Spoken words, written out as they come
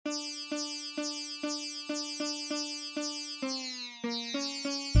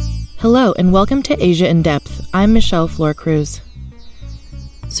Hello and welcome to Asia in Depth. I'm Michelle Flor-Cruz.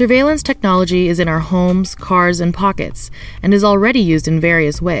 Surveillance technology is in our homes, cars, and pockets, and is already used in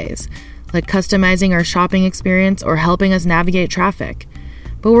various ways, like customizing our shopping experience or helping us navigate traffic.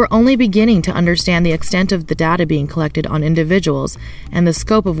 But we're only beginning to understand the extent of the data being collected on individuals and the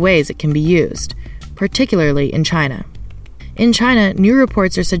scope of ways it can be used, particularly in China. In China, new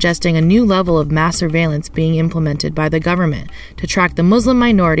reports are suggesting a new level of mass surveillance being implemented by the government to track the Muslim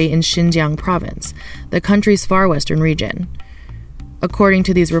minority in Xinjiang province, the country's far western region. According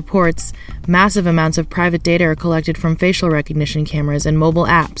to these reports, massive amounts of private data are collected from facial recognition cameras and mobile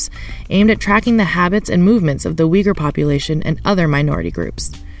apps aimed at tracking the habits and movements of the Uyghur population and other minority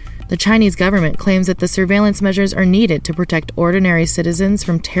groups. The Chinese government claims that the surveillance measures are needed to protect ordinary citizens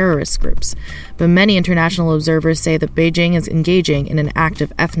from terrorist groups, but many international observers say that Beijing is engaging in an act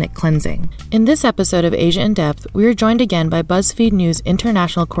of ethnic cleansing. In this episode of Asia in Depth, we are joined again by BuzzFeed News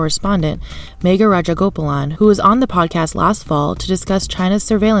international correspondent Megha Rajagopalan, who was on the podcast last fall to discuss China's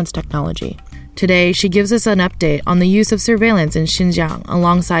surveillance technology. Today, she gives us an update on the use of surveillance in Xinjiang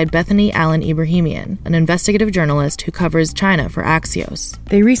alongside Bethany Allen Ibrahimian, an investigative journalist who covers China for Axios.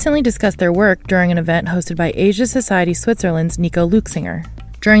 They recently discussed their work during an event hosted by Asia Society Switzerland's Nico Luxinger.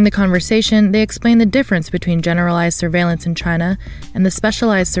 During the conversation, they explained the difference between generalized surveillance in China and the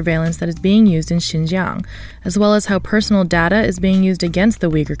specialized surveillance that is being used in Xinjiang, as well as how personal data is being used against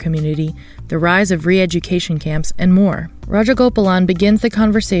the Uyghur community, the rise of re-education camps, and more. Rajagopalan begins the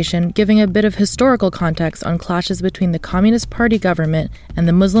conversation giving a bit of historical context on clashes between the Communist Party government and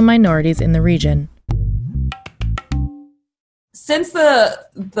the Muslim minorities in the region. Since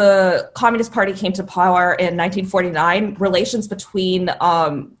the Communist Party came to power in 1949, relations between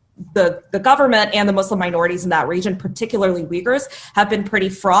the government and the Muslim minorities in that region, particularly Uyghurs, have been pretty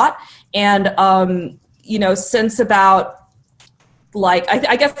fraught. And, since about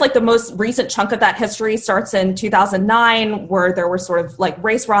I guess the most recent chunk of that history starts in 2009, where there were sort of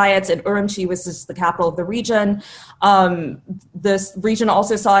race riots in Urumqi, which is the capital of the region. This region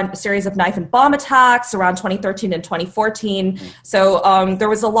also saw a series of knife and bomb attacks around 2013 and 2014. So there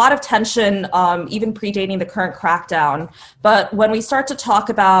was a lot of tension, even predating the current crackdown. But when we start to talk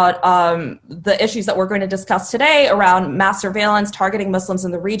about the issues that we're going to discuss today around mass surveillance targeting Muslims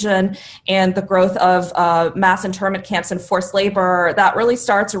in the region and the growth of mass internment camps and forced labor, that really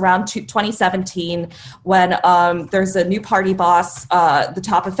starts around 2017 when there's a new party boss, the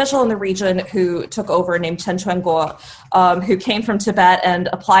top official in the region who took over, named Chen Quanguo, who came from Tibet and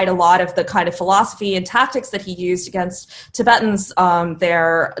applied a lot of the kind of philosophy and tactics that he used against Tibetans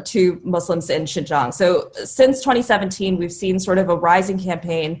there to Muslims in Xinjiang. So since 2017, we've seen sort of a rising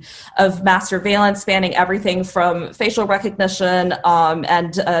campaign of mass surveillance spanning everything from facial recognition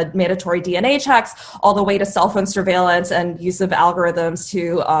and mandatory DNA checks all the way to cell phone surveillance and use of algorithms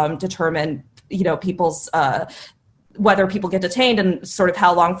to determine, people's whether people get detained and sort of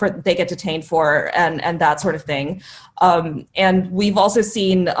how long they get detained for and that sort of thing. And we've also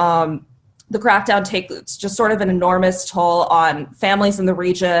seen the crackdown take just sort of an enormous toll on families in the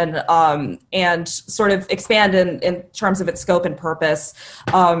region and sort of expand in terms of its scope and purpose,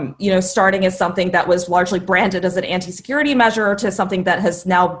 starting as something that was largely branded as an anti-security measure to something that has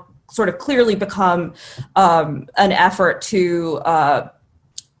now sort of clearly become an effort to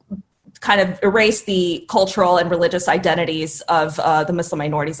kind of erase the cultural and religious identities of the Muslim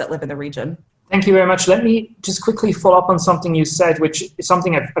minorities that live in the region. Thank you very much. Let me just quickly follow up on something you said, which is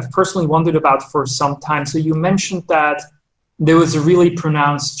something I've personally wondered about for some time. So you mentioned that there was a really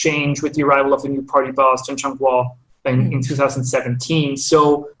pronounced change with the arrival of the new party boss, Chen Quanguo, in 2017.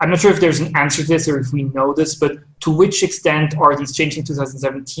 So I'm not sure if there's an answer to this or if we know this, but to which extent are these changes in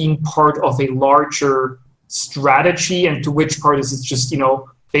 2017 part of a larger strategy, and to which part is it just,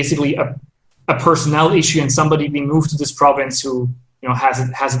 basically a personnel issue and somebody being moved to this province who,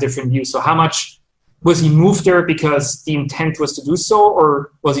 has a different view? So how much was he moved there because the intent was to do so,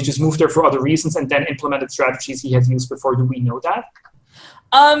 or was he just moved there for other reasons and then implemented strategies he had used before? Do we know that?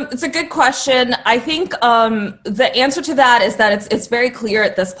 It's a good question. I think the answer to that is that it's very clear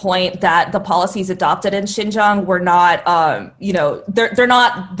at this point that the policies adopted in Xinjiang were not, they're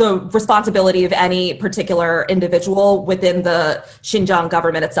not the responsibility of any particular individual within the Xinjiang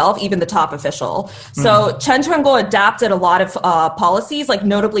government itself, even the top official. So Chen Quanguo adapted a lot of policies, like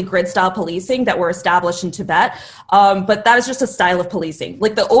notably grid-style policing that were established in Tibet, but that is just a style of policing.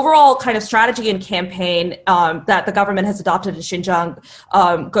 Like the overall kind of strategy and campaign that the government has adopted in Xinjiang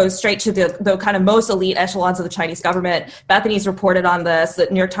goes straight to the kind of most elite echelons of the Chinese government. Bethany's reported on this. The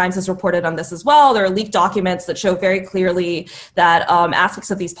New York Times has reported on this as well. There are leaked documents that show very clearly that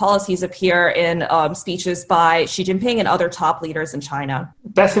aspects of these policies appear in speeches by Xi Jinping and other top leaders in China.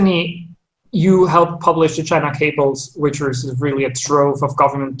 Bethany, you helped publish the China Cables, which is really a trove of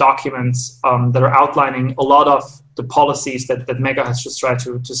government documents that are outlining a lot of the policies that Mega has just tried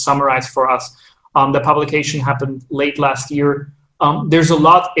to summarize for us. The publication happened late last year. There's a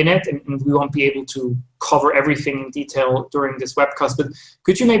lot in it, and we won't be able to cover everything in detail during this webcast, but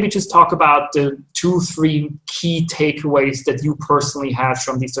could you maybe just talk about the 2-3 key takeaways that you personally have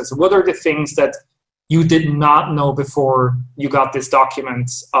from these studies? What are the things that you did not know before you got these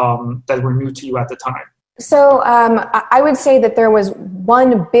documents that were new to you at the time? So I would say that there was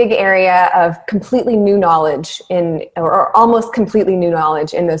one big area of completely new knowledge or almost completely new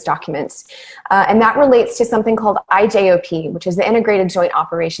knowledge in those documents. And that relates to something called IJOP, which is the Integrated Joint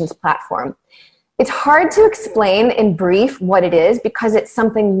Operations Platform. It's hard to explain in brief what it is because it's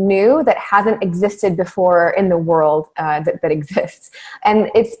something new that hasn't existed before in the world that exists.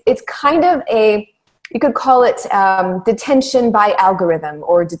 And it's kind of you could call it detention by algorithm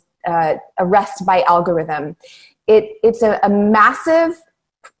or arrest by algorithm. It's a massive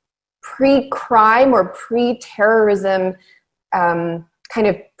pre-crime or pre-terrorism kind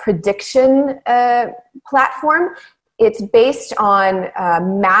of prediction platform. It's based on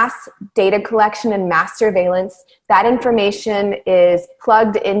mass data collection and mass surveillance. That information is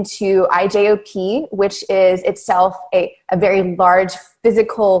plugged into IJOP, which is itself a very large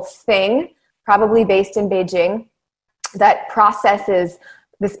physical thing, probably based in Beijing, that processes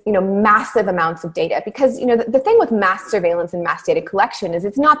this, massive amounts of data. Because, the thing with mass surveillance and mass data collection is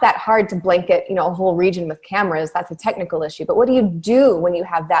it's not that hard to blanket, a whole region with cameras. That's a technical issue. But what do you do when you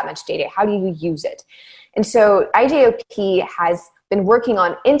have that much data? How do you use it? And so IJOP has been working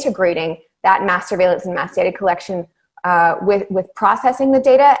on integrating that mass surveillance and mass data collection with processing the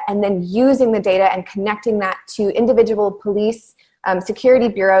data and then using the data and connecting that to individual police security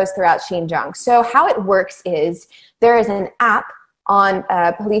bureaus throughout Xinjiang. So how it works is there is an app on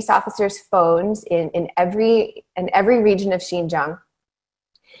police officers' phones in every region of Xinjiang,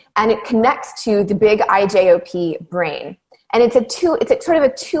 and it connects to the big IJOP brain. And it's sort of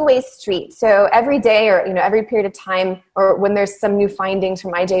a two-way street. So every day or every period of time, or when there's some new findings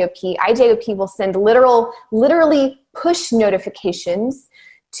from IJOP will send literally push notifications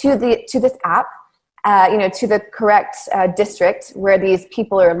to this app, to the correct district where these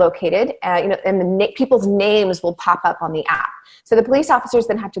people are located, and people's names will pop up on the app. So the police officers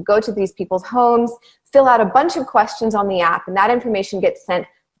then have to go to these people's homes, fill out a bunch of questions on the app, and that information gets sent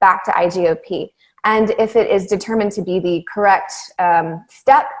back to IJOP. And if it is determined to be the correct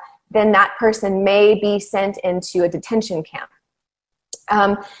step, then that person may be sent into a detention camp.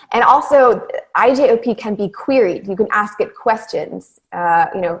 And also, IJOP can be queried. You can ask it questions,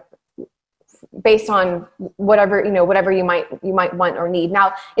 based on whatever you might want or need.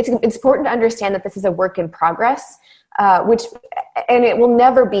 Now, it's important to understand that this is a work in progress, and it will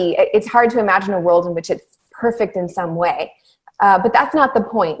never be. It's hard to imagine a world in which it's perfect in some way, but that's not the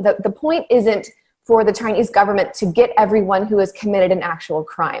point. The point isn't for the Chinese government to get everyone who has committed an actual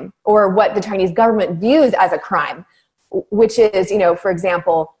crime or what the Chinese government views as a crime, which is, for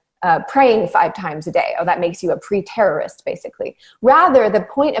example, praying 5 times a day. Oh, that makes you a pre-terrorist, basically. Rather, the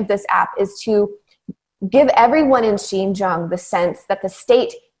point of this app is to give everyone in Xinjiang the sense that the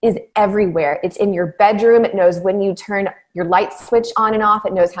state is everywhere. It's in your bedroom. It knows when you turn your light switch on and off.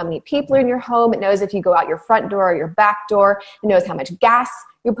 It knows how many people are in your home. It knows if you go out your front door or your back door. It knows how much gas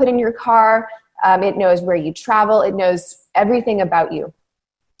you put in your car. It knows where you travel. It knows everything about you.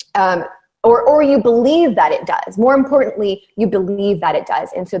 Or you believe that it does. More importantly, you believe that it does.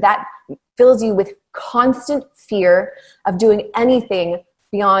 And so that fills you with constant fear of doing anything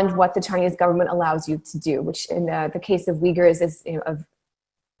beyond what the Chinese government allows you to do, which in the case of Uyghurs is of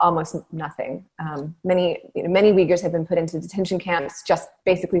almost nothing. Many Uyghurs have been put into detention camps just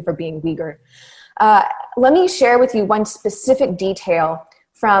basically for being Uyghur. Let me share with you one specific detail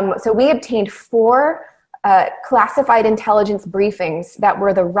so we obtained 4 classified intelligence briefings that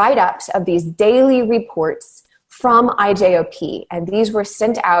were the write-ups of these daily reports from IJOP, and these were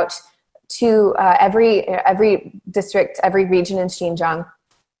sent out to every district, every region in Xinjiang,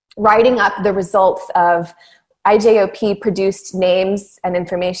 writing up the results of IJOP produced names and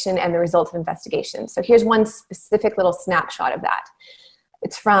information and the results of investigations. So here's one specific little snapshot of that.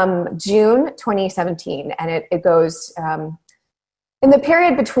 It's from June 2017, and it goes In the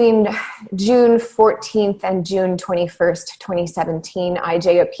period between June 14th and June 21st, 2017,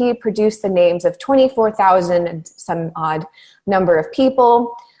 IJOP produced the names of 24,000 and some odd number of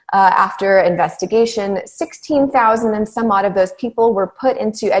people. After investigation, 16,000 and some odd of those people were put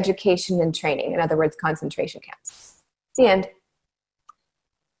into education and training, in other words, concentration camps. The end.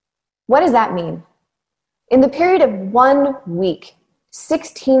 What does that mean? In the period of 1 week,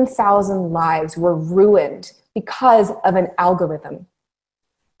 16,000 lives were ruined because of an algorithm.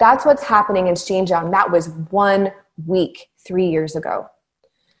 That's what's happening in Xinjiang. That was 1 week 3 years ago.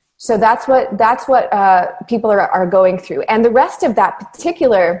 So that's what people are going through. And the rest of that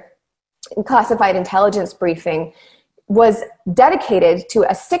particular classified intelligence briefing was dedicated to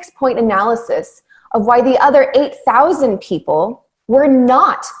a 6-point analysis of why the other 8,000 people were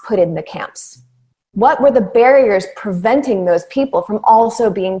not put in the camps. What were the barriers preventing those people from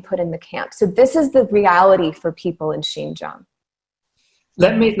also being put in the camp? So this is the reality for people in Xinjiang.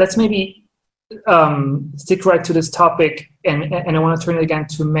 Let's maybe stick right to this topic, and I want to turn it again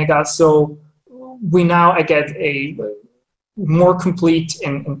to Megha. So we now get a more complete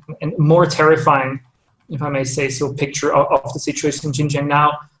and more terrifying, if I may say so, picture of the situation in Xinjiang.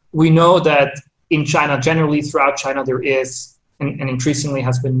 Now, we know that in China, generally throughout China, there is and increasingly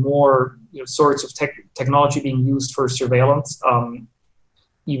has been more sorts of technology being used for surveillance.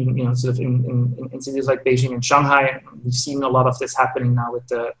 Even sort of in cities like Beijing and Shanghai, we've seen a lot of this happening now with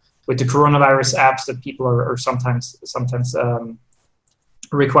the coronavirus apps that people are sometimes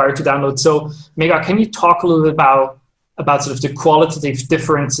required to download. So, Megha, can you talk a little bit about sort of the qualitative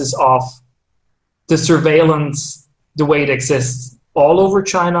differences of the surveillance, the way it exists all over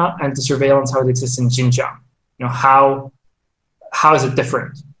China, and the surveillance how it exists in Xinjiang? How is it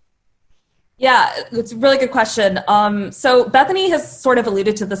different? Yeah, it's a really good question. So Bethany has sort of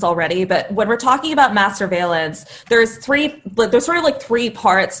alluded to this already, but when we're talking about mass surveillance, there's sort of like three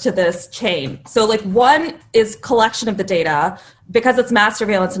parts to this chain. So like one is collection of the data. Because it's mass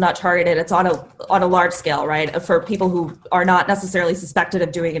surveillance and not targeted, it's on a large scale, right? For people who are not necessarily suspected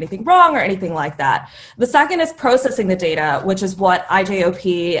of doing anything wrong or anything like that. The second is processing the data, which is what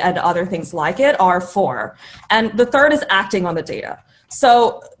IJOP and other things like it are for. And the third is acting on the data.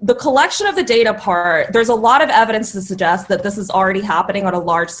 So the collection of the data part, there's a lot of evidence to suggest that this is already happening on a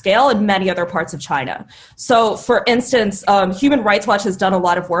large scale in many other parts of China. So for instance, Human Rights Watch has done a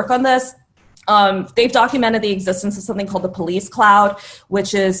lot of work on this. They've documented the existence of something called the police cloud,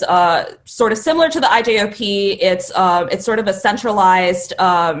 which is sort of similar to the IJOP. It's sort of a centralized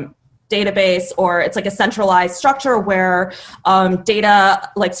database, or it's like a centralized structure where data,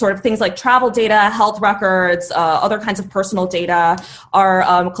 like sort of things like travel data, health records, other kinds of personal data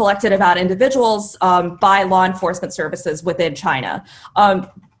are collected about individuals by law enforcement services within China.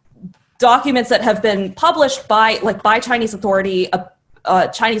 Documents that have been published by Chinese authorities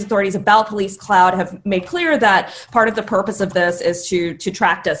about Police Cloud have made clear that part of the purpose of this is to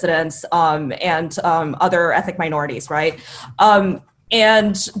track dissidents and other ethnic minorities, right?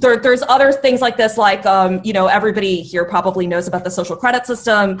 And there's other things like this, like, everybody here probably knows about the social credit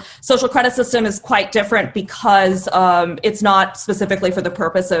system. Social credit system is quite different because it's not specifically for the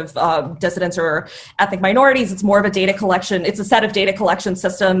purpose of dissidents or ethnic minorities. It's more of a data collection. It's a set of data collection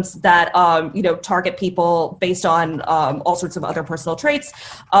systems that, target people based on all sorts of other personal traits.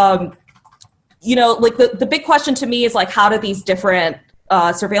 The big question to me is like, how do these different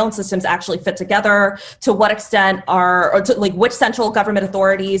surveillance systems actually fit together? To what extent which central government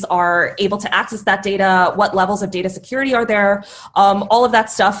authorities are able to access that data? What levels of data security are there? All of that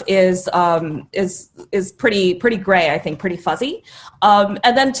stuff is pretty gray, I think, pretty fuzzy. And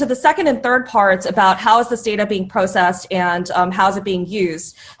then to the second and third parts about how is this data being processed and how is it being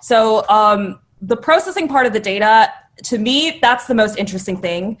used? So the processing part of the data, to me, that's the most interesting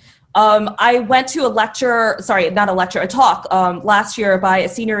thing. I went to a talk last year by a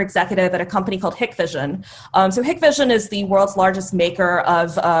senior executive at a company called Hikvision. So Hikvision is the world's largest maker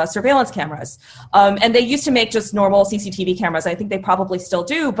of surveillance cameras. And they used to make just normal CCTV cameras. I think they probably still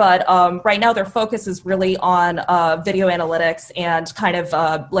do, but right now their focus is really on video analytics and kind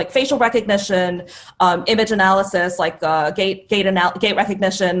of like facial recognition, image analysis, like gait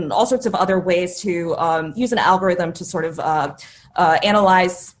recognition, all sorts of other ways to use an algorithm to sort of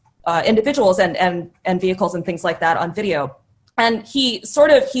analyze individuals and vehicles and things like that on video. And he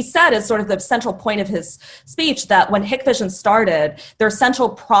said as sort of the central point of his speech that when Hikvision started, their central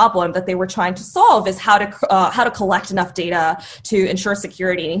problem that they were trying to solve is how to collect enough data to ensure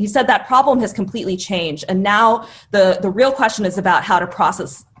security. And he said that problem has completely changed. And now the real question is about how to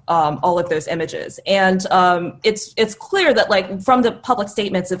process all of those images. And it's clear that, like, from the public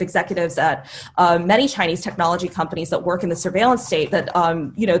statements of executives at many Chinese technology companies that work in the surveillance state, that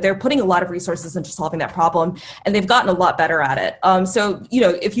they're putting a lot of resources into solving that problem, and they've gotten a lot better at it. So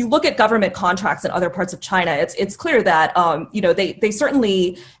if you look at government contracts in other parts of China, it's clear that they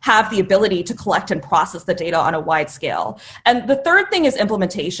certainly have the ability to collect and process the data on a wide scale. And the third thing is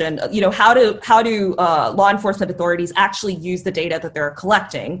implementation. How do law enforcement authorities actually use the data that they're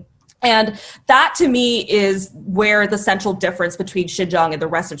collecting? And that, to me, is where the central difference between Xinjiang and the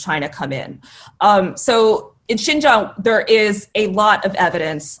rest of China come in. So in Xinjiang, there is a lot of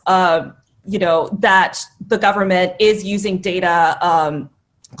evidence, that the government is using data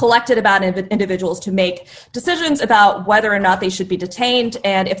collected about individuals to make decisions about whether or not they should be detained,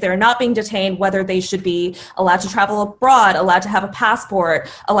 and if they're not being detained, whether they should be allowed to travel abroad, allowed to have a passport,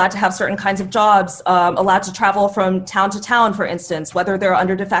 allowed to have certain kinds of jobs, allowed to travel from town to town, for instance, whether they're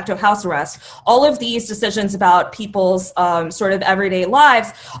under de facto house arrest. All of these decisions about people's sort of everyday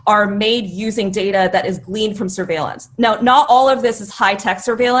lives are made using data that is gleaned from surveillance. Now, not all of this is high-tech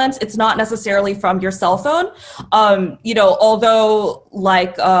surveillance. It's not necessarily from your cell phone, although,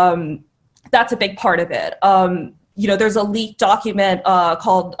 like, that's a big part of it. There's a leaked document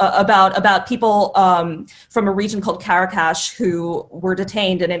called about people from a region called Karakash who were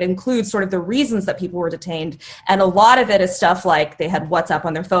detained, and it includes sort of the reasons that people were detained. And a lot of it is stuff like they had WhatsApp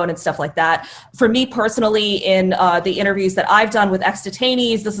on their phone and stuff like that. For me personally, in the interviews that I've done with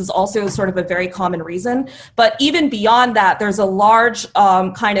ex-detainees, this is also sort of a very common reason. But even beyond that, there's a large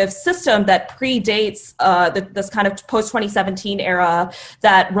kind of system that predates this kind of post-2017 era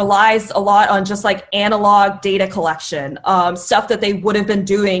that relies a lot on just like analog data collection, stuff that they would have been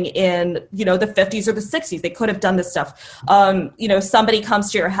doing in, the 50s or the 60s. They could have done this stuff. Somebody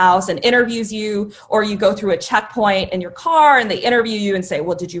comes to your house and interviews you, or you go through a checkpoint in your car and they interview you and say,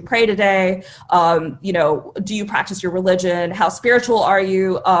 well, did you pray today? Do you practice your religion? How spiritual are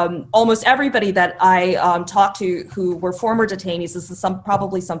you? Almost everybody that I talked to who were former detainees, this is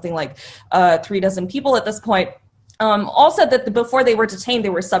probably something like 36 people at this point, also that before they were detained, they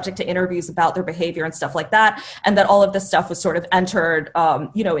were subject to interviews about their behavior and stuff like that, and that all of this stuff was sort of entered,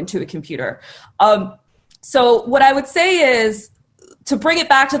 into a computer. So what I would say is, to bring it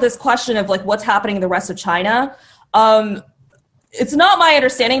back to this question of like what's happening in the rest of China, it's not my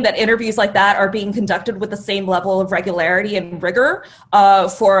understanding that interviews like that are being conducted with the same level of regularity and rigor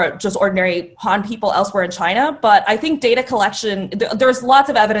for just ordinary Han people elsewhere in China. But I think data collection, there's lots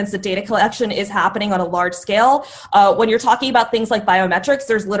of evidence that data collection is happening on a large scale. When you're talking about things like biometrics,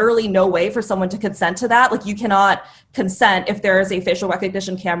 there's literally no way for someone to consent to that. Like, you cannot consent if there is a facial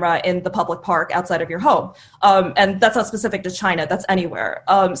recognition camera in the public park outside of your home. And that's not specific to China, that's anywhere.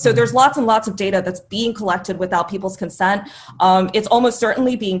 So there's lots and lots of data that's being collected without people's consent. It's almost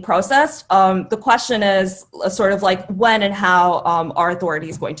certainly being processed. The question is sort of like when and how are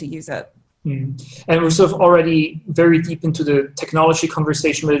authorities going to use it? And we're sort of already very deep into the technology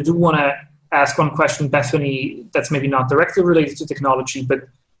conversation, but I do want to ask one question, Bethany, that's maybe not directly related to technology, but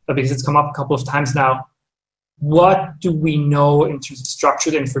because it's come up a couple of times now. What do we know in terms of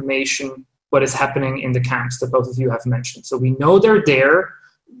structured information, what is happening in the camps that both of you have mentioned? So we know they're there.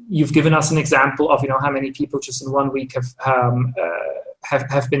 You've given us an example of, how many people just in 1 week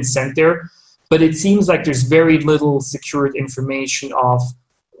have been sent there. But it seems like there's very little secured information of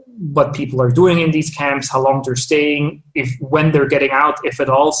what people are doing in these camps, how long they're staying, when they're getting out, if at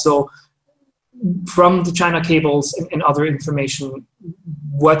all. So from the China cables and other information,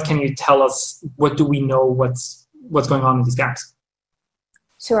 what can you tell us? What do we know? What's going on in these camps?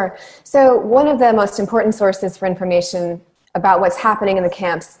 Sure. So one of the most important sources for information about what's happening in the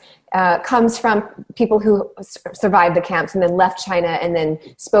camps comes from people who survived the camps and then left China and then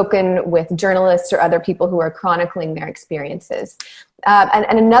spoken with journalists or other people who are chronicling their experiences.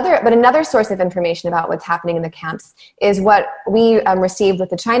 Another source of information about what's happening in the camps is what we received with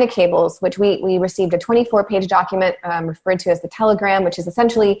the China cables, which we received a 24-page document referred to as the Telegram, which is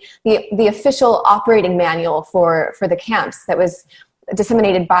essentially the official operating manual for the camps that was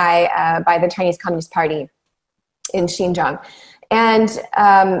disseminated by the Chinese Communist Party in Xinjiang. And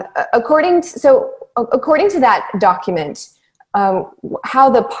according to that document, how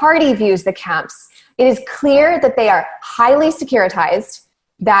the party views the camps, it is clear that they are highly securitized,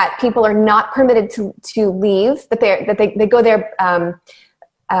 that people are not permitted to leave, that they go there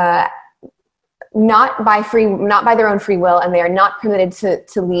not by their own free will, and they are not permitted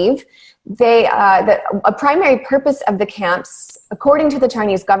to leave. A primary purpose of the camps, according to the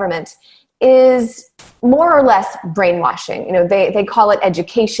Chinese government, is more or less brainwashing. You know, they call it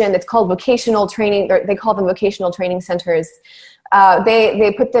education. It's called vocational training. They call them vocational training centers.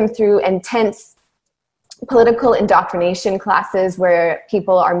 They put them through intense political indoctrination classes where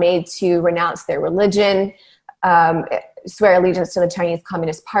people are made to renounce their religion, swear allegiance to the Chinese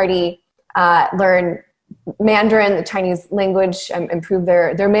Communist Party, learn Mandarin, the Chinese language, improve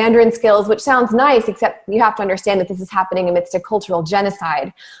their Mandarin skills, which sounds nice, except you have to understand that this is happening amidst a cultural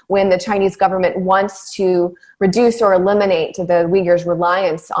genocide when the Chinese government wants to reduce or eliminate the Uyghurs'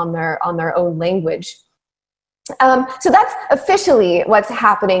 reliance on their own language. So that's officially what's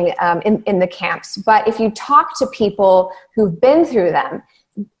happening in the camps. But if you talk to people who've been through them,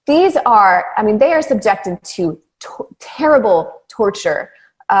 they are subjected to terrible torture.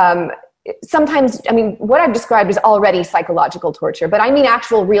 Sometimes, what I've described is already psychological torture, but I mean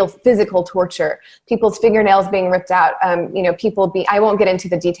actual real physical torture. People's fingernails being ripped out, I won't get into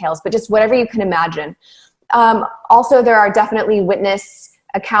the details, but just whatever you can imagine. Also, there are definitely witness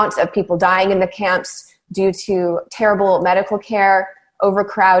accounts of people dying in the camps due to terrible medical care,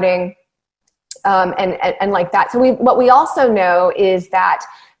 overcrowding, and like that. So what we also know is that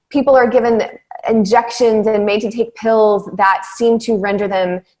people are given injections and made to take pills that seem to render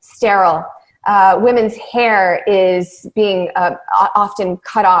them sterile. Women's hair is being often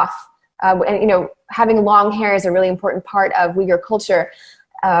cut off. And having long hair is a really important part of Uyghur culture.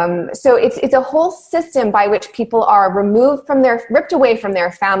 So it's a whole system by which people are ripped away from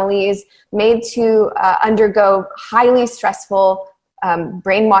their families, made to undergo highly stressful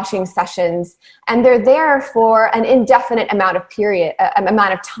brainwashing sessions, and they're there for an indefinite amount of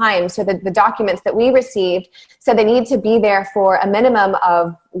time. So the documents that we received said they need to be there for a minimum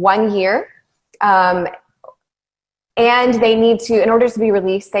of 1 year, and they need to, in order to be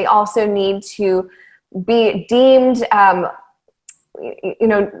released, they also need to be deemed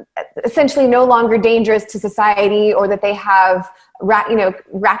essentially no longer dangerous to society, or that they have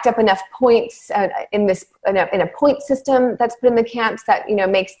racked up enough points in a point system that's put in the camps that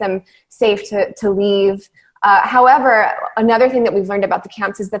makes them safe to leave. However, another thing that we've learned about the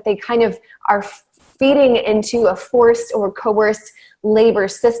camps is that they kind of are feeding into a forced or coerced labor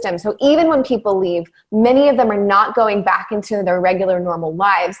system. So even when people leave, many of them are not going back into their regular normal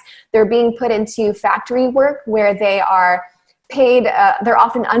lives. They're being put into factory work where they are paid, they're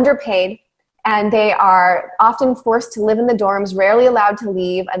often underpaid, and they are often forced to live in the dorms, rarely allowed to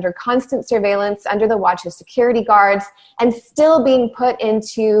leave, under constant surveillance, under the watch of security guards, and still being put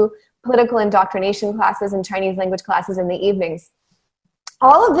into political indoctrination classes and Chinese language classes in the evenings.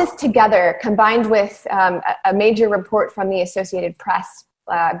 All of this together, combined with a major report from the Associated Press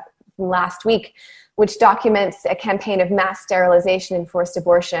last week, which documents a campaign of mass sterilization and forced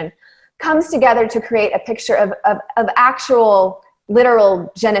abortion, comes together to create a picture of actual,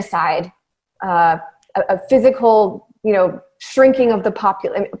 literal genocide, a physical, shrinking of the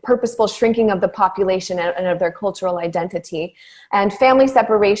purposeful shrinking of the population and of their cultural identity, and family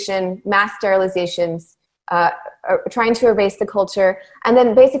separation, mass sterilizations, trying to erase the culture, and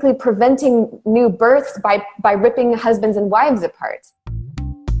then basically preventing new births by ripping husbands and wives apart.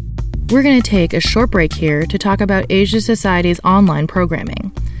 We're going to take a short break here to talk about Asia Society's online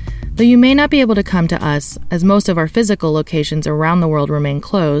programming. Though you may not be able to come to us, as most of our physical locations around the world remain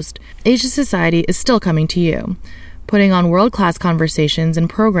closed, Asia Society is still coming to you, putting on world-class conversations and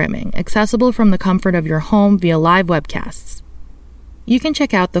programming accessible from the comfort of your home via live webcasts. You can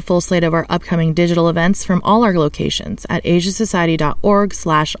check out the full slate of our upcoming digital events from all our locations at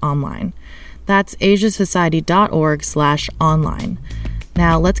asiasociety.org/online. That's asiasociety.org/online.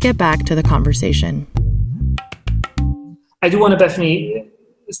 Now let's get back to the conversation. I do want to definitely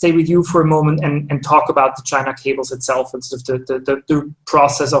stay with you for a moment and talk about the China cables itself and sort of the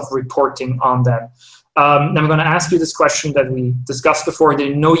process of reporting on them. I'm going to ask you this question that we discussed before. I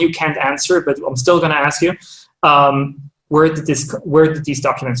know you can't answer, but I'm still going to ask you. Where did these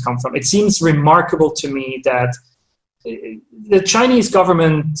documents come from? It seems remarkable to me that the Chinese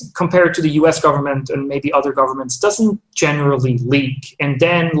government, compared to the US government and maybe other governments, doesn't generally leak. And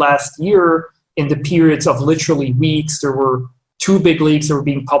then last year, in the periods of literally weeks, there were 2 big leaks that were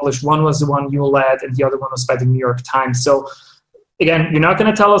being published. One was the one you led, and the other one was by the New York Times. So again, you're not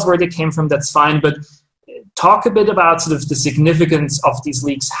going to tell us where they came from, that's fine, but talk a bit about sort of the significance of these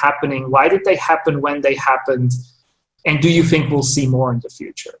leaks happening. Why did they happen when they happened? And do you think we'll see more in the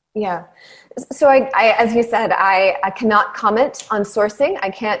future? Yeah. So I as you said, I cannot comment on sourcing. I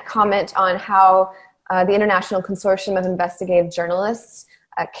can't comment on how the International Consortium of Investigative Journalists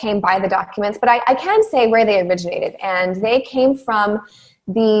came by the documents, but I can say where they originated. And they came from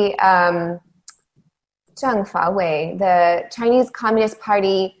the Zheng Fa Wei, the Chinese Communist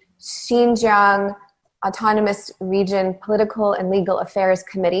Party Xinjiang Autonomous Region Political and Legal Affairs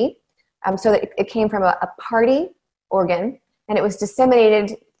Committee. So that it came from a party organ, and it was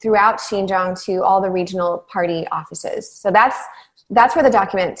disseminated throughout Xinjiang to all the regional party offices. So that's where the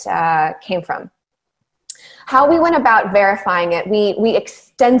document came from. How we went about verifying it, we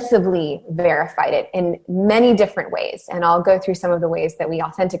extensively verified it in many different ways, and I'll go through some of the ways that we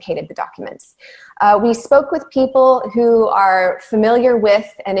authenticated the documents. We spoke with people who are familiar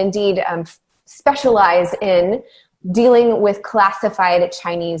with and indeed specialize in dealing with classified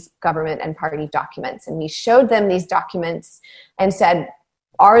Chinese government and party documents, and we showed them these documents and said,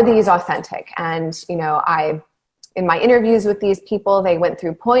 are these authentic? And in my interviews with these people, they went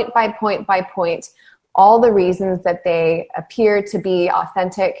through point by point by point all the reasons that they appear to be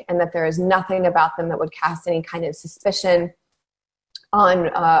authentic and that there is nothing about them that would cast any kind of suspicion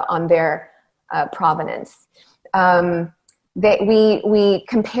on their provenance. We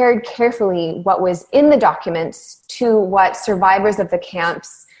compared carefully what was in the documents to what survivors of the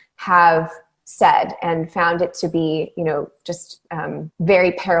camps have said and found it to be, just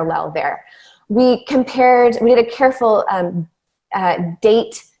very parallel there. We did a careful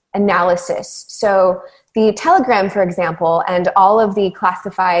date analysis. So the Telegram, for example, and all of the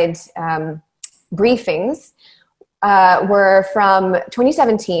classified briefings were from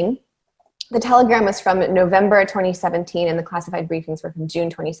 2017. The Telegram was from November 2017, and the classified briefings were from June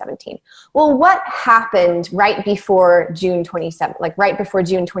 2017. Well, what happened right before June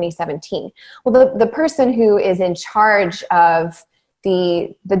 2017? Well, the person who is in charge of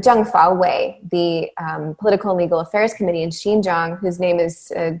the Zheng Faowei, the Political and Legal Affairs Committee in Xinjiang, whose name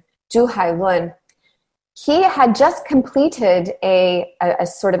is Zhu Hailun, he had just completed a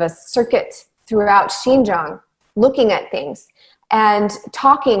sort of a circuit throughout Xinjiang, looking at things and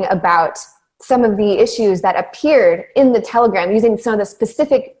talking about some of the issues that appeared in the Telegram, using some of the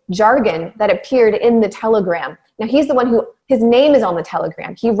specific jargon that appeared in the Telegram. Now, he's the one his name is on the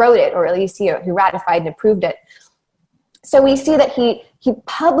Telegram. He wrote it, or at least he ratified and approved it. So we see that he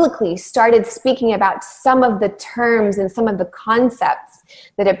publicly started speaking about some of the terms and some of the concepts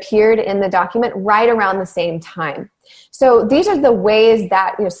that appeared in the document right around the same time. So these are the ways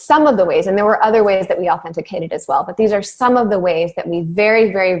that, some of the ways, and there were other ways that we authenticated as well, but these are some of the ways that we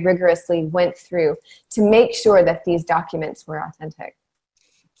very, very rigorously went through to make sure that these documents were authentic.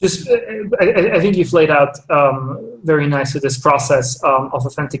 I think you've laid out very nicely this process of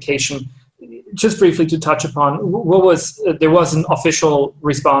authentication. Just briefly to touch upon, there was an official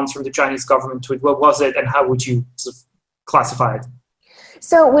response from the Chinese government to it. What was it, and how would you sort of classify it?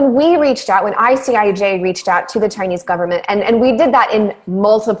 So when ICIJ reached out to the Chinese government, and we did that in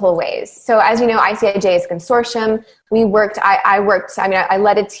multiple ways. So as you know, ICIJ is a consortium. I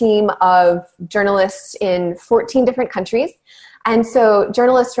led a team of journalists in 14 different countries. And so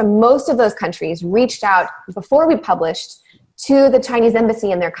journalists from most of those countries reached out before we published to the Chinese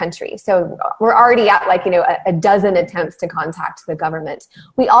embassy in their country. So we're already at a dozen attempts to contact the government.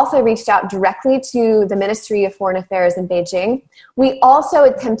 We also reached out directly to the Ministry of Foreign Affairs in Beijing. We also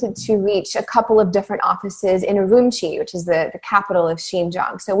attempted to reach a couple of different offices in Urumqi, which is the capital of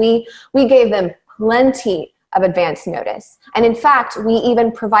Xinjiang. So we gave them plenty of advance notice. And in fact, we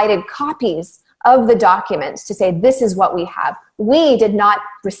even provided copies of the documents to say, this is what we have.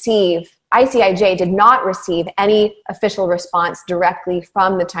 ICIJ did not receive any official response directly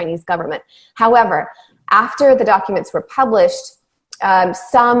from the Chinese government. However, after the documents were published,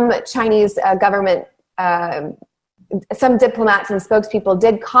 some Chinese government, some diplomats and spokespeople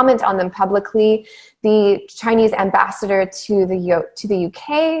did comment on them publicly. The Chinese ambassador to the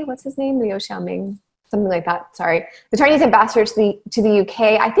UK, what's his name? Liu Xiaoming, something like that. Sorry, the Chinese ambassador to the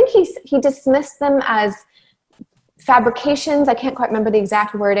UK. I think he dismissed them as fabrications. I can't quite remember the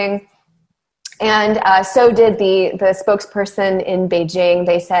exact wording. And so did the spokesperson in Beijing.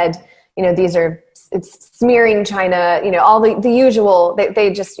 They said, it's smearing China, all the usual,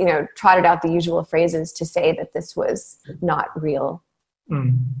 they just, trotted out the usual phrases to say that this was not real.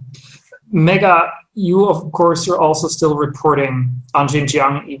 Megha, you, of course, are also still reporting on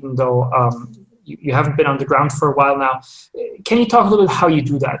Xinjiang, even though you haven't been on the ground for a while now. Can you talk a little bit how you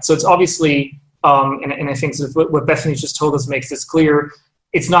do that? So it's obviously, and I think sort of what Bethany just told us makes this clear,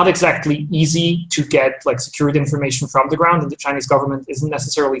 it's not exactly easy to get secured information from the ground, and the Chinese government isn't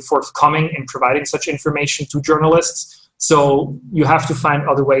necessarily forthcoming in providing such information to journalists. So you have to find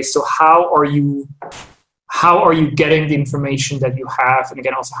other ways. So how are you getting the information that you have, and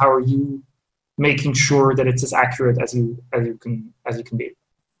again, also how are you making sure that it's as accurate as you can be?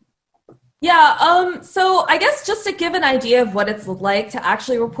 Yeah, so I guess just to give an idea of what it's like to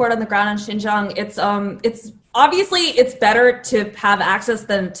actually report on the ground in Xinjiang, it's obviously it's better to have access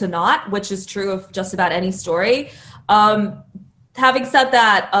than to not, which is true of just about any story. Having said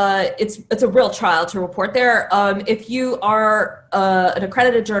that, it's a real trial to report there. If you are an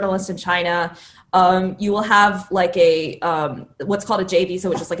accredited journalist in China, you will have like a what's called a J visa,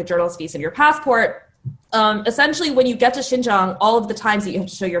 which is like a journalist visa in your passport. Essentially, when you get to Xinjiang, all of the times that you have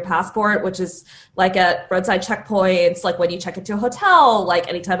to show your passport, which is like at roadside checkpoints, like when you check into a hotel, like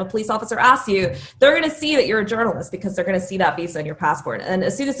anytime a police officer asks you, they're going to see that you're a journalist because they're going to see that visa in your passport. And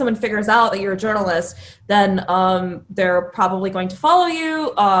as soon as someone figures out that you're a journalist, then they're probably going to follow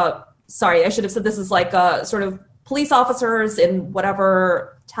you. Sorry, I should have said this is like sort of police officers in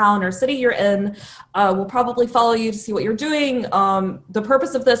whatever town or city you're in will probably follow you to see what you're doing. The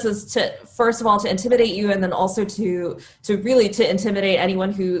purpose of this is to, first of all, to intimidate you, and then also to really to intimidate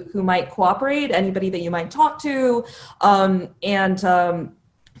anyone who might cooperate, anybody that you might talk to, and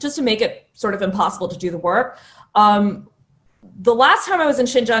just to make it sort of impossible to do the work. The last time I was in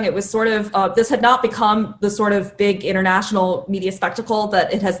Xinjiang, it was sort of, this had not become the sort of big international media spectacle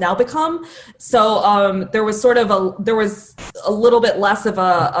that it has now become. So there was sort of a little bit less of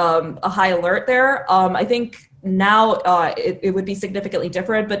a high alert there. I think now it would be significantly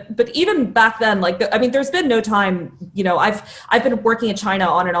different, but even back then, there's been no time, I've been working in China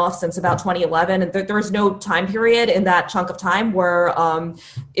on and off since about 2011, and there was no time period in that chunk of time where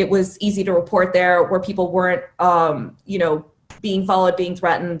it was easy to report there, where people weren't, being followed, being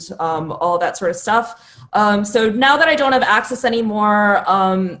threatened, all that sort of stuff. So now that I don't have access anymore,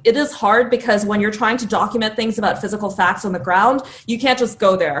 it is hard because when you're trying to document things about physical facts on the ground, you can't just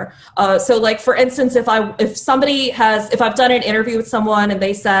go there. So like, for instance, if I've done an interview with someone and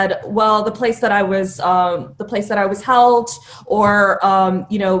they said, well, the place that I was held, or,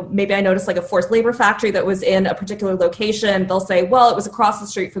 maybe I noticed like a forced labor factory that was in a particular location, they'll say, well, it was across the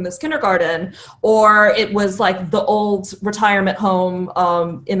street from this kindergarten, or it was like the old retirement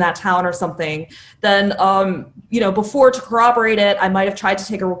home in that town or something. Then, before, to corroborate it, I might have tried to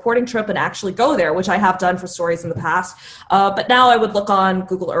take a reporting trip and actually go there, which I have done for stories in the past. But now I would look on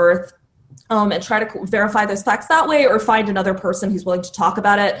Google Earth and try to verify those facts that way, or find another person who's willing to talk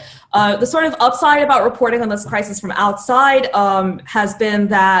about it. The sort of upside about reporting on this crisis from outside has been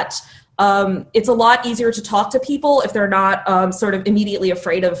that it's a lot easier to talk to people if they're not sort of immediately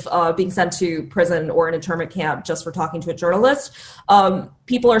afraid of being sent to prison or an internment camp just for talking to a journalist.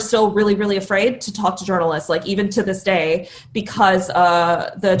 People are still really, really afraid to talk to journalists, like even to this day, because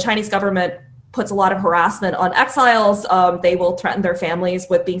the Chinese government puts a lot of harassment on exiles. They will threaten their families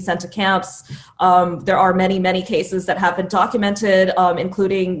with being sent to camps. There are many, many cases that have been documented,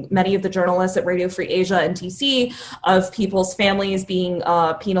 including many of the journalists at Radio Free Asia and TC, of people's families being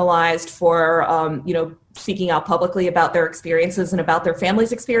penalized for, speaking out publicly about their experiences and about their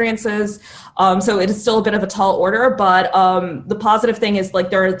families' experiences. So it is still a bit of a tall order, but the positive thing is like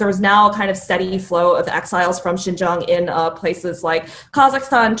there's now a kind of steady flow of exiles from Xinjiang in places like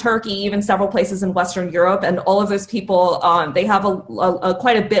Kazakhstan, Turkey, even several places in Western Europe, and all of those people, they have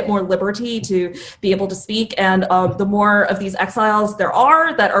quite a bit more liberty to be able to speak, and the more of these exiles there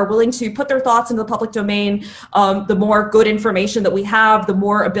are that are willing to put their thoughts into the public domain, the more good information that we have, the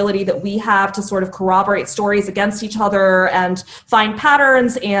more ability that we have to sort of corroborate stories against each other and find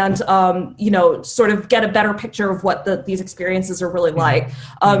patterns and, sort of get a better picture of what these experiences are really like.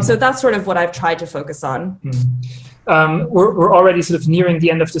 So that's sort of what I've tried to focus on. We're already sort of nearing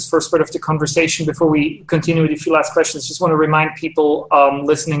the end of this first part of the conversation. Before we continue with a few last questions, just want to remind people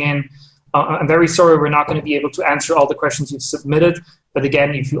listening in, I'm very sorry we're not going to be able to answer all the questions you've submitted. But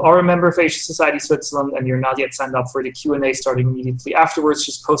again, if you are a member of Asia Society Switzerland and you're not yet signed up for the Q&A starting immediately afterwards,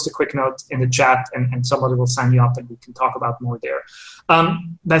 just post a quick note in the chat and somebody will sign you up and we can talk about more there.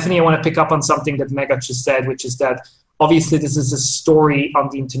 Bethany, I want to pick up on something that Megha just said, which is that obviously this is a story on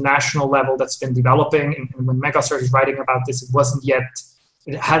the international level that's been developing. And when Megha started writing about this,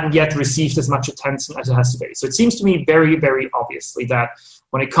 it hadn't yet received as much attention as it has today. So it seems to me very, very obviously that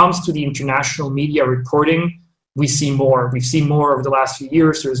when it comes to the international media reporting, we see more. We've seen more over the last few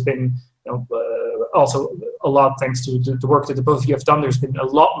years. There's been also a lot, thanks to the work that the both of you have done, there's been a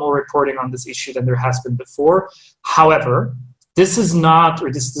lot more reporting on this issue than there has been before. However, this does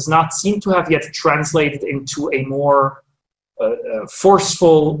not seem to have yet translated into a more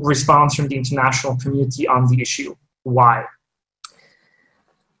forceful response from the international community on the issue. Why?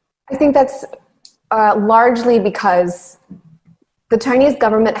 I think that's largely because the Chinese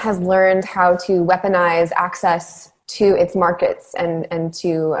government has learned how to weaponize access to its markets and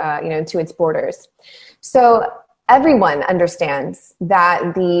to its borders. So everyone understands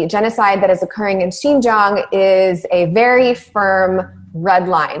that the genocide that is occurring in Xinjiang is a very firm red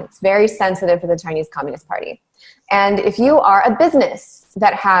line. It's very sensitive for the Chinese Communist Party. And if you are a business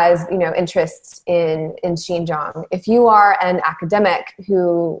that has, interests in Xinjiang, if you are an academic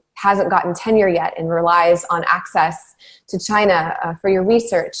who hasn't gotten tenure yet and relies on access to China for your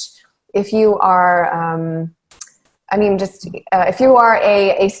research, if you are, if you are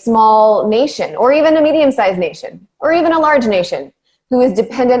a small nation, or even a medium-sized nation, or even a large nation who is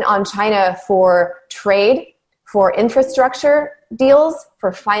dependent on China for trade, for infrastructure deals,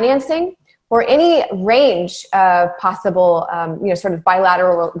 for financing, or any range of possible, sort of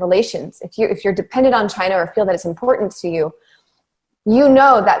bilateral relations. If you're dependent on China or feel that it's important to you, you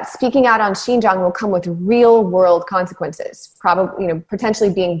know that speaking out on Xinjiang will come with real world consequences. Probably,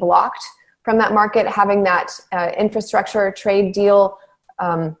 potentially being blocked from that market, having that infrastructure trade deal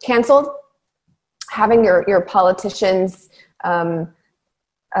canceled, having your politicians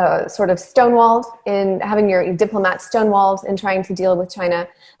sort of stonewalled having your diplomats stonewalled in trying to deal with China.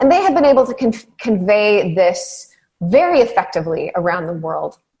 And they have been able to convey this very effectively around the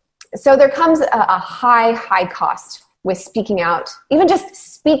world. So there comes a high cost with speaking out, even just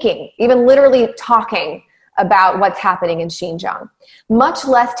speaking, even literally talking about what's happening in Xinjiang, much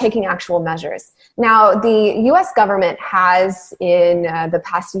less taking actual measures. Now, the US government has, in the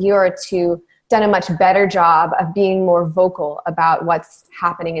past year or two, done a much better job of being more vocal about what's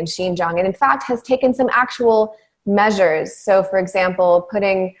happening in Xinjiang, and in fact has taken some actual measures. So, for example,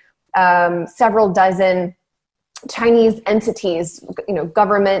 putting several dozen Chinese entities,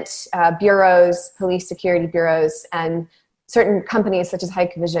 government bureaus, police security bureaus, and certain companies such as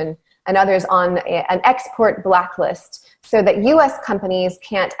Hikvision and others on an export blacklist so that US companies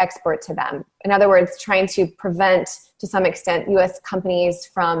can't export to them. In other words, trying to prevent, to some extent, US companies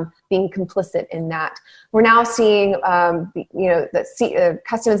from being complicit in that. We're now seeing,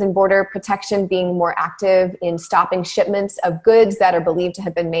 Customs and Border Protection being more active in stopping shipments of goods that are believed to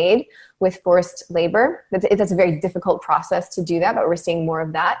have been made with forced labor. It's a very difficult process to do that, but we're seeing more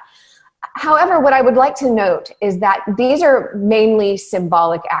of that. However, what I would like to note is that these are mainly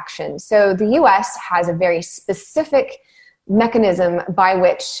symbolic actions. So the US has a very specific mechanism by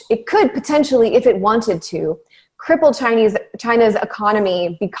which it could potentially, if it wanted to, cripple China's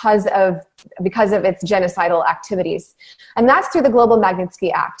economy because of its genocidal activities. And that's through the Global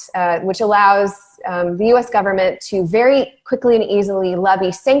Magnitsky Act, which allows the US government to very quickly and easily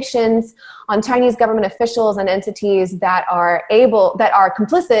levy sanctions on Chinese government officials and entities that are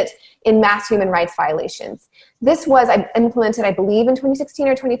complicit in mass human rights violations. This was implemented, I believe, in 2016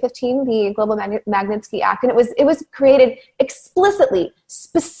 or 2015, the Global Magnitsky Act, and it was created explicitly,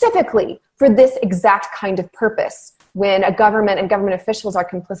 specifically for this exact kind of purpose, when a government and government officials are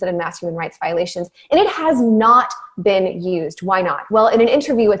complicit in mass human rights violations. And it has not been used. Why not? Well, in an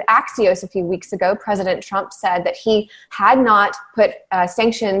interview with Axios a few weeks ago, President Trump said that he had not put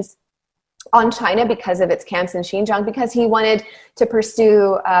sanctions on China because of its camps in Xinjiang, because he wanted to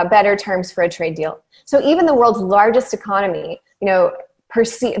pursue better terms for a trade deal. So even the world's largest economy, the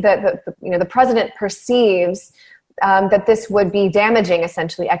president perceives that this would be damaging,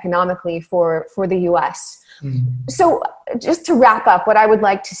 essentially, economically for the U.S. Mm-hmm. So just to wrap up, what I would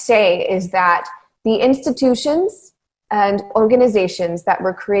like to say is that the institutions and organizations that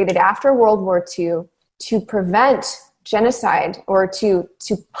were created after World War II to prevent genocide or to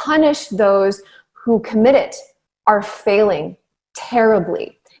punish those who commit it are failing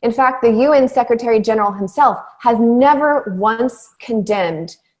terribly. In fact, the UN Secretary General himself has never once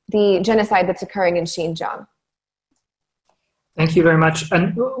condemned the genocide that's occurring in Xinjiang. Thank you very much.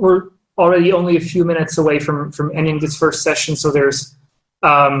 And we're already only a few minutes away from ending this first session, so there's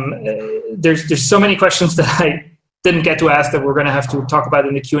so many questions that I didn't get to ask that we're going to have to talk about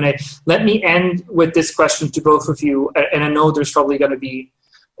in the Q&A. Let me end with this question to both of you, and I know there's probably going to be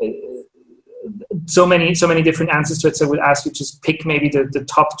so many different answers to it, so I would ask you to just pick maybe the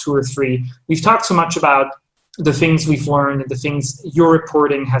top two or three. We've talked so much about the things we've learned and the things your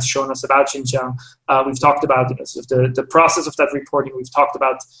reporting has shown us about Xinjiang. We've talked about the process of that reporting. We've talked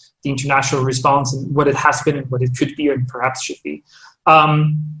about the international response and what it has been and what it could be and perhaps should be.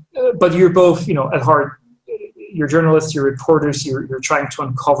 But you're both, at heart, you're journalists, you're reporters, you're trying to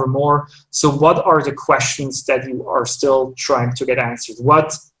uncover more. So what are the questions that you are still trying to get answered?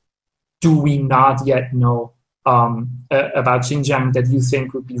 What do we not yet know about Xinjiang that you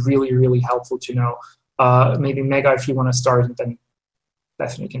think would be really, really helpful to know? Maybe Megha, if you want to start, and then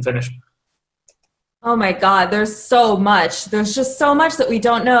Bethany can finish. Oh my God, there's so much. There's just so much that we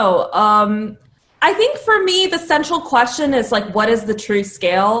don't know. I think for me, the central question is like, what is the true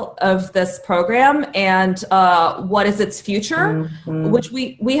scale of this program, and what is its future? Which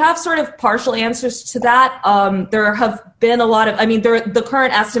we have sort of partial answers to that. There have been a lot of, the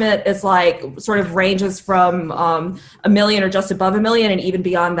current estimate is like sort of ranges from 1 million or just above 1 million and even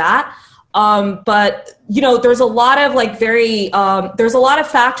beyond that. But there's a lot of like there's a lot of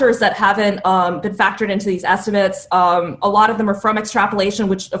factors that haven't been factored into these estimates. A lot of them are from extrapolation,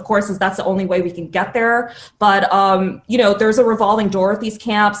 which of course that's the only way we can get there. But there's a revolving door at these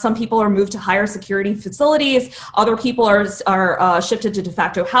camps. Some people are moved to higher security facilities. Other people are shifted to de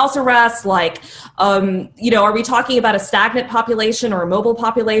facto house arrest. Like, are we talking about a stagnant population or a mobile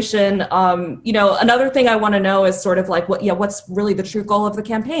population? Another thing I want to know is sort of like what's really the true goal of the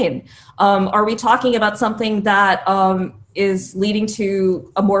campaign? Are we talking about something that is leading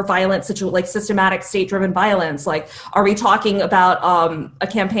to a more violent situation, like systematic state-driven violence? Like, are we talking about a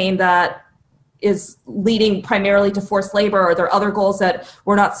campaign that is leading primarily to forced labor? Are there other goals that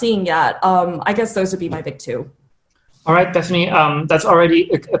we're not seeing yet? I guess those would be my big two. All right, Bethany, that's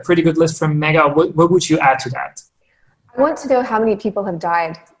already a pretty good list from Mega. What would you add to that? I want to know how many people have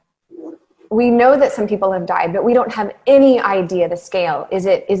died. We know that some people have died, but we don't have any idea the scale. Is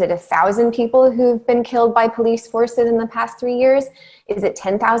it 1,000 people who've been killed by police forces in the past 3 years? Is it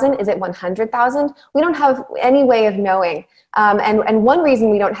 10,000? Is it 100,000? We don't have any way of knowing. And one reason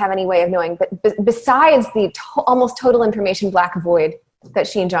we don't have any way of knowing, but besides the almost total information black void that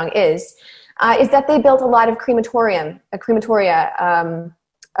Xinjiang is that they built a lot of crematoria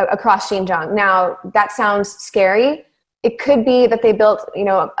across Xinjiang. Now, that sounds scary. It could be that they built,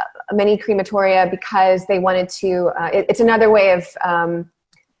 many crematoria because they wanted to, it's another way of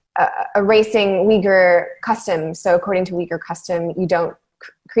erasing Uyghur custom. So according to Uyghur custom, you don't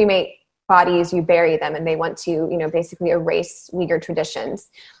cremate bodies, you bury them, and they want to, basically erase Uyghur traditions.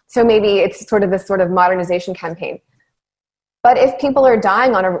 So maybe it's sort of this sort of modernization campaign. But if people are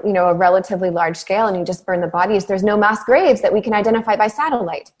dying on a relatively large scale and you just burn the bodies, there's no mass graves that we can identify by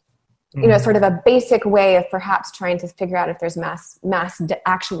satellite. Sort of a basic way of perhaps trying to figure out if there's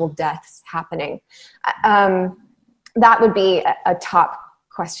actual deaths happening. That would be a top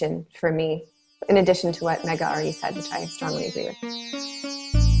question for me, in addition to what Mega already said, which I strongly agree with.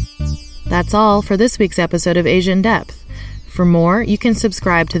 That's all for this week's episode of Asia in Depth. For more, you can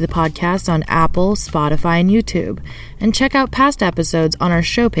subscribe to the podcast on Apple, Spotify, and YouTube, and check out past episodes on our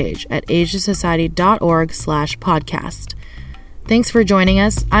show page at asiasociety.org/podcast. Thanks for joining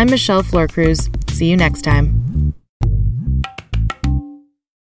us. I'm Michelle Florcruz. See you next time.